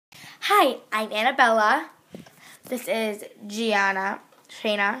Hi, I'm Annabella. This is Gianna,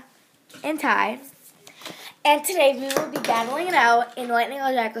 Shayna, and Ty. And today we will be battling it out in Lightning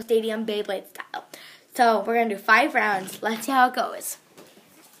Jackal Stadium Beyblade style. So we're going to do 5 rounds. Let's see how it goes.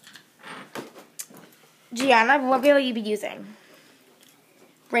 Gianna, what will you be using?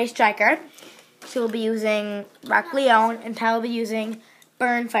 Ray Striker. She will be using Rock Leone, and Ty will be using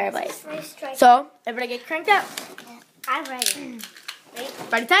Burn Fireblaze. So, everybody get cranked up. Yeah, I'm ready.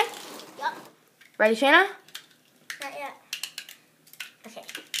 Ready, Ty? Yup. Ready, Shayna? Not yet. Okay.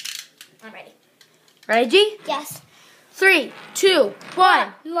 I'm ready. Ready, G? Yes. 3, 2,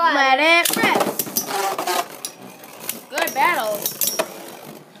 1. Let it rip. Good battle.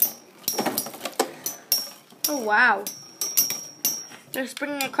 Oh, wow. They're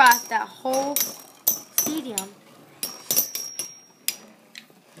springing across that whole stadium.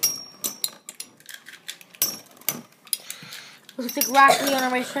 Looks like Rock Leone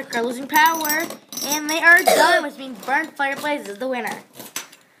and Ray Striker are losing power, and they are done, which means Burn Fireblaze is the winner.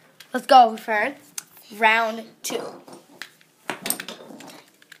 Let's go for round 2.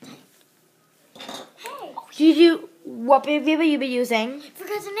 Hey. Gigi, what baby will you be using?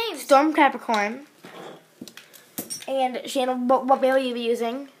 Forgot the name. Storm Capricorn. And Shannon, what baby will you be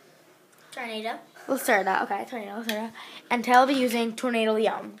using? Tornado. Let's start that. Okay, Tornado, let's start that. And Tay will be using Tornado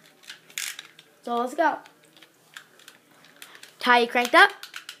Leone. So let's go. Ty, you cranked up?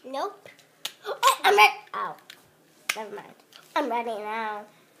 Nope. Oh, I'm ready. Oh, never mind. I'm ready now.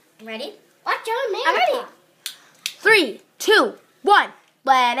 I'm ready? Watch your man. I'm ready. 3, 2, 1.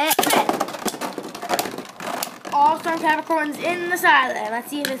 Let it rip. All Storm Capricorns in the silent.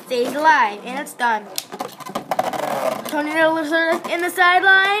 Let's see if it stays alive. And it's done. Tornado looks in the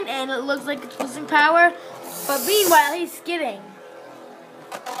sideline, and it looks like it's losing power. But meanwhile, he's skidding.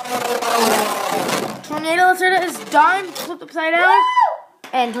 Tornado Lacerda is done, flipped upside down,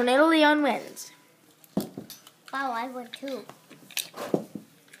 and Tornado Leone wins. Wow, I won 2.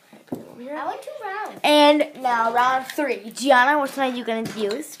 I won 2 rounds. And now round 3. Gianna, which one are you going to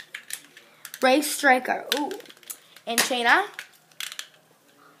use? Ray Striker. Ooh. And Shayna?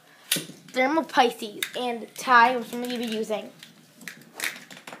 Thermal Pisces. And Ty, which one will you be using?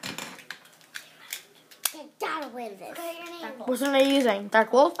 I gotta win this. Which one are you using?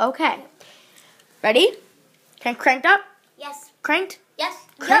 Dark Wolf? Okay. Ready? Cranked up? Yes. Cranked? Yes.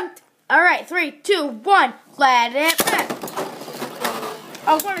 Cranked? Yep. Alright, 3, 2, 1. Let it rip.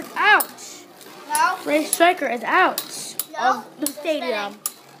 Oh, one is out. No. Ray Striker is out No. of the stadium.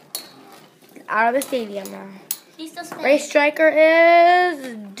 Out of the stadium now. He's still spinning. Ray Striker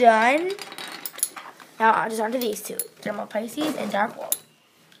is done. Now just onto these 2. Thermal Pisces and Dark Wolf.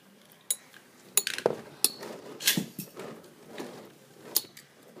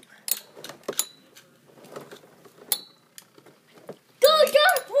 Go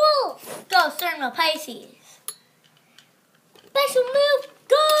Dark Wolf! Go Thermal Pisces. Special move!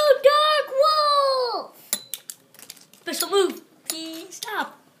 Go Dark Wolf! Special move! Please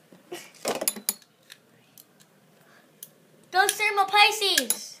stop. Go Thermal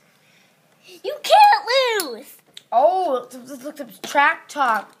Pisces! You can't lose! Oh, this looks like track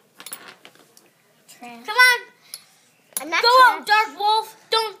talk. Come on! I'm not Go out, Dark Wolf!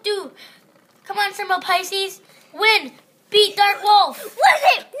 Don't do... Come on, Thermal Pisces! Win! Beat Dark Wolf! Win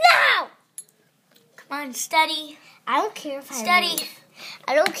it now! Come on, steady. I don't care if I lose.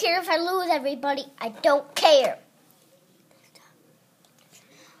 I don't care if I lose, everybody. I don't care.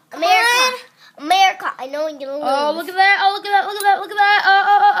 America. America. I know you're going to lose. Oh, look at that. Oh, look at that. Look at that. Look at that.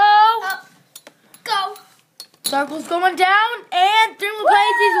 Oh. Go. Dark Wolf's going down, and Thermal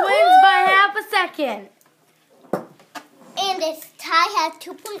Pisces wins by half a second. And if Ty has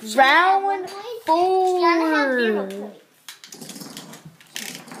 2 points, Round 4. Gianna has 0 points.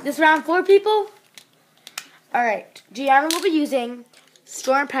 This round 4, people? Alright, Gianna will be using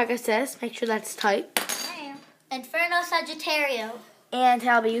Storm Pegasus. Make sure that's tight. I am. Inferno Sagittario. And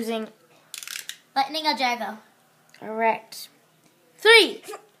I'll be using... Lightning Jago. Alright. 3.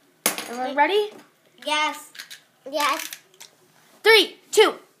 Everyone ready? Yes. Yes. 3,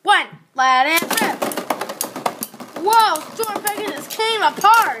 2, 1. Let it rip. Whoa, Storm Pegasus came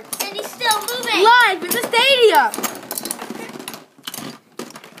apart. And he's still moving. Live in the stadium.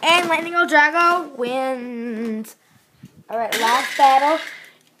 And Lightning Jago wins. Alright, last battle.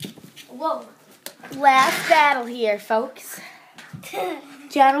 Whoa. Last battle here, folks.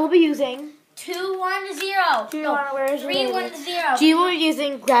 Gianna will be using 2-1-0. where is 3-1-0. G will be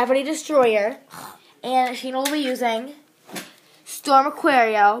using Gravity Destroyer. And Sheena will be using Storm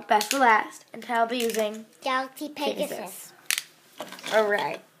Aquario, best for last. And Ty will be using Galaxy Pegasus.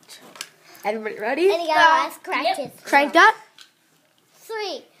 Alright. Everybody ready? And you gotta ask corrections. Cranked up?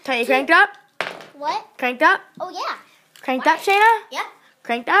 3, Ty, you cranked up? What? Cranked up? Oh, yeah. Cranked up, Shayna? Yep.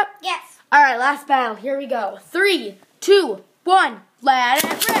 Cranked up? Yes. All right, last battle. Here we go. 3, 2, 1. Let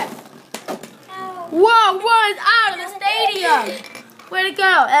it rip. Whoa, one is out of the stadium. Way to go.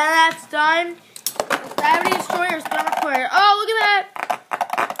 And that's done. Gravity Destroyer is going to require. Oh, look at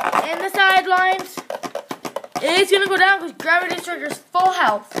that. In the sidelines. It's going to go down because Gravity Destroyer is full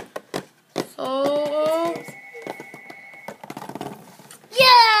health. So.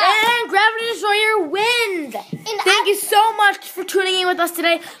 Yeah. And Gravity Destroyer wins. Thank you so much for tuning in with us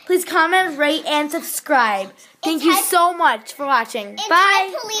today. Please comment, rate, and subscribe. Thank you so much for watching.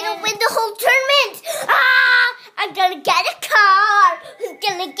 Bye. Paulina win the whole tournament. Ah! I'm gonna get a car. Who's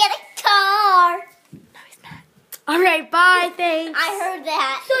gonna get a car? No, he's not. All right, bye. Thanks. I heard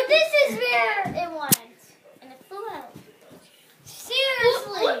that. So this is where